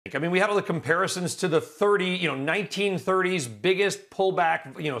I mean, we had all the comparisons to the 1930s biggest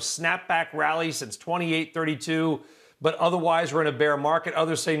pullback, snapback rally since 28, 32, but otherwise we're in a bear market.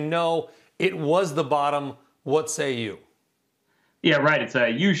 Others say, no, it was the bottom. What say you? Yeah, right. It's a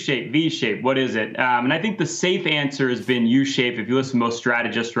U-shape, V-shape. What is it? And I think the safe answer has been U-shape. If you listen to most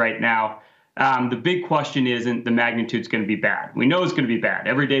strategists right now, the big question isn't the magnitude's going to be bad. We know it's going to be bad.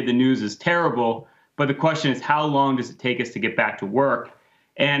 Every day the news is terrible, but the question is how long does it take us to get back to work?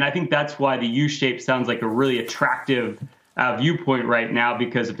 And I think that's why the U-shape sounds like a really attractive viewpoint right now,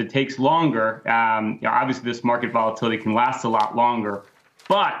 because if it takes longer, obviously this market volatility can last a lot longer.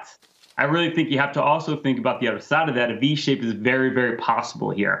 But I really think you have to also think about the other side of that. A V-shape is very, very possible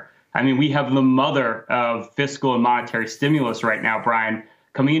here. I mean, we have the mother of fiscal and monetary stimulus right now, Brian,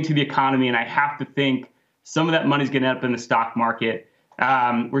 coming into the economy, and I have to think some of that money's going to end up in the stock market.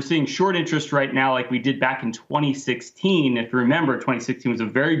 We're seeing short interest right now like we did back in 2016. If you remember, 2016 was a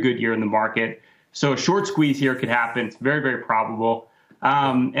very good year in the market. So a short squeeze here could happen. It's very, very probable.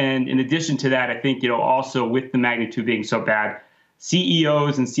 And in addition to that, I think, also with the magnitude being so bad,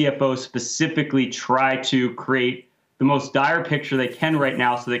 CEOs and CFOs specifically try to create the most dire picture they can right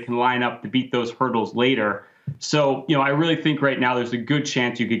now so they can line up to beat those hurdles later. So, I really think right now there's a good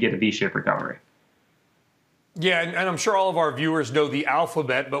chance you could get a V-shaped recovery. Yeah, and I'm sure all of our viewers know the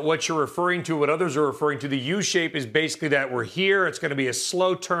alphabet, but what you're referring to, what others are referring to, the U-shape is basically that we're here, it's going to be a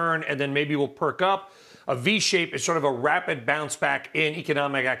slow turn, and then maybe we'll perk up. A V-shape is sort of a rapid bounce back in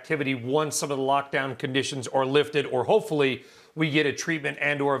economic activity once some of the lockdown conditions are lifted, or hopefully we get a treatment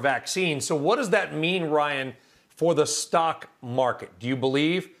and or a vaccine. So what does that mean, Ryan, for the stock market? Do you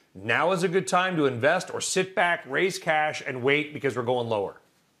believe now is a good time to invest or sit back, raise cash, and wait because we're going lower?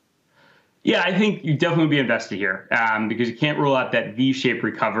 Yeah, I think you definitely be invested here because you can't rule out that V-shaped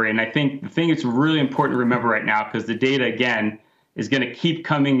recovery. And I think the thing that's really important to remember right now, because the data, again, is going to keep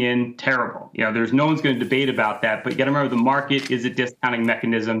coming in terrible. There's no one's going to debate about that. But you got to remember the market is a discounting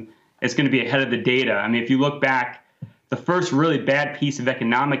mechanism. It's going to be ahead of the data. I mean, if you look back, the first really bad piece of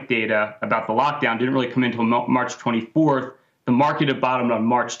economic data about the lockdown didn't really come until March 24th. The market had bottomed on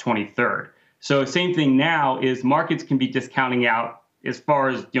March 23rd. So same thing now is markets can be discounting out as far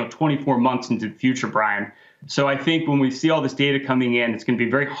as 24 months into the future, Brian. So I think when we see all this data coming in, it's going to be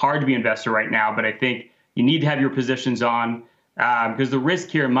very hard to be an investor right now. But I think you need to have your positions on because the risk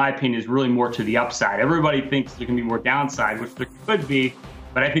here, in my opinion, is really more to the upside. Everybody thinks there can be more downside, which there could be,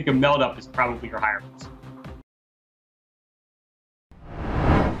 but I think a melt up is probably your higher risk.